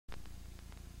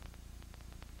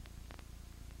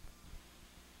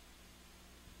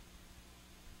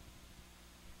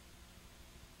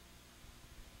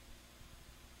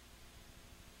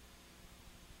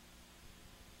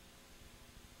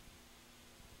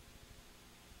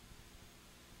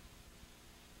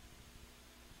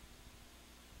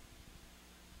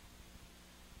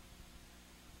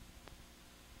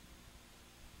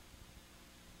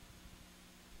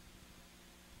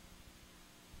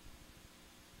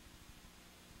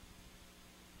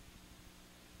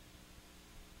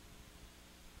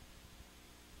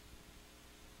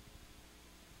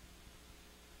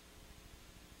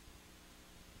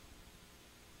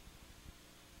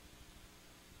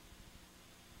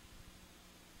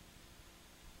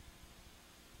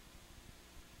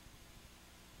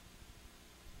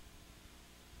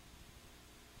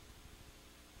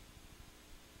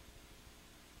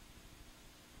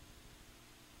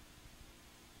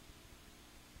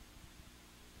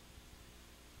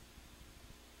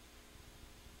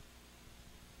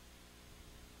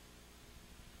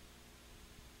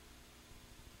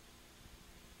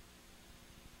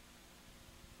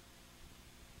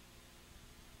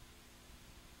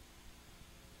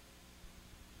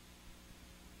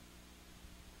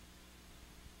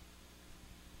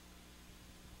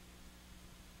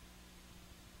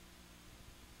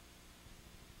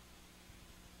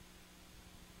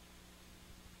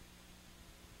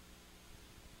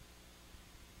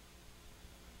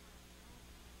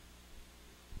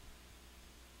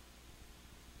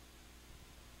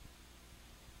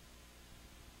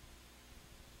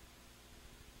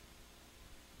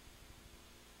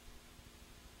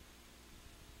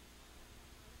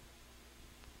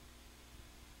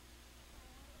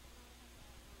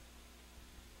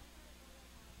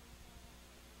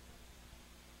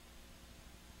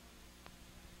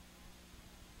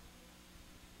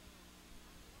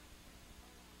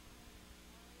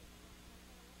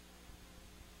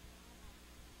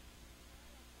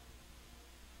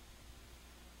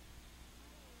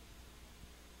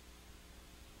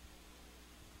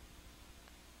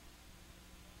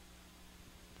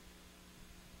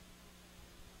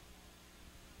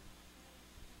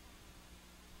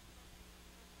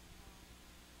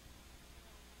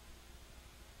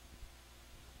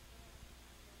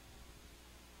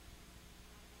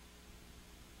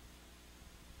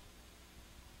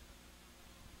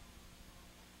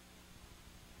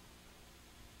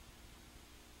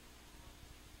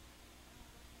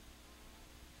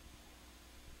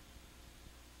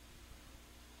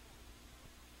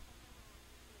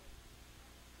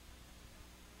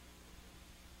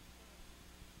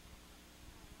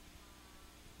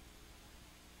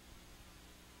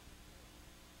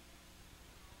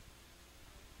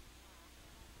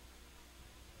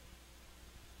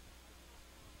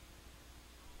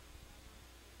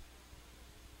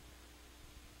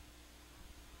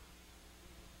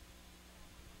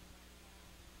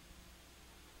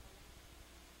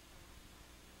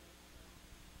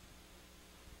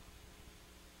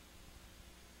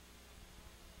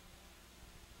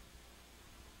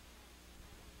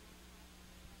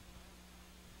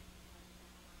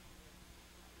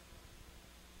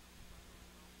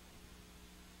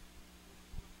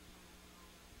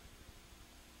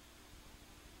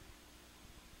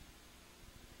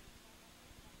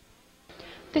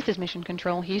This is Mission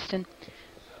Control, Houston.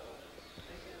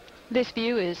 This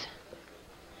view is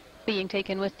being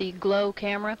taken with the GLOW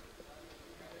camera,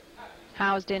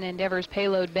 housed in Endeavour's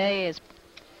payload bay as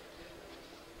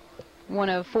one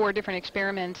of 4 different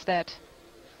experiments that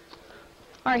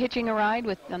are hitching a ride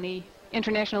on the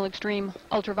International Extreme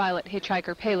Ultraviolet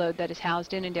Hitchhiker payload that is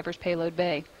housed in Endeavour's payload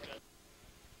bay.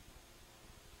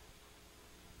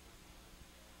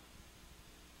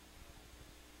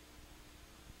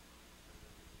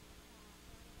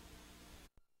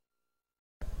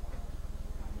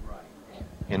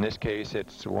 In this case,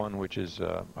 it's one which is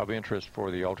of interest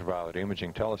for the Ultraviolet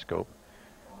Imaging Telescope,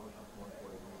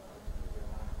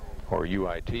 or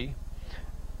UIT.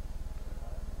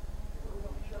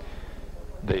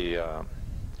 The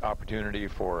opportunity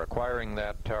for acquiring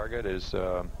that target is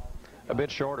a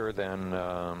bit shorter than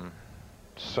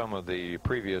some of the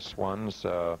previous ones.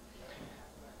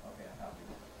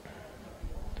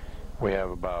 We have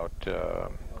about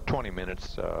 20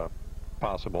 minutes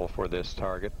possible for this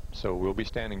target, so we'll be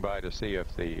standing by to see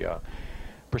if the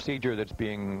procedure that's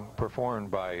being performed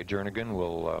by Jernigan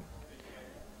will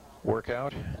work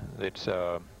out. It's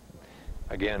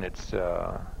again, it's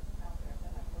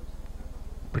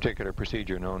particular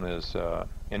procedure known as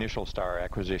initial star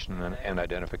acquisition and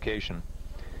identification.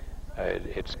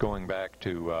 It's going back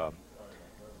to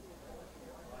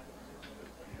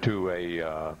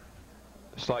a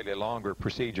slightly longer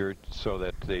procedure so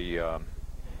that the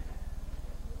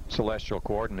celestial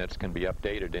coordinates can be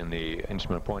updated in the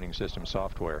instrument pointing system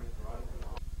software.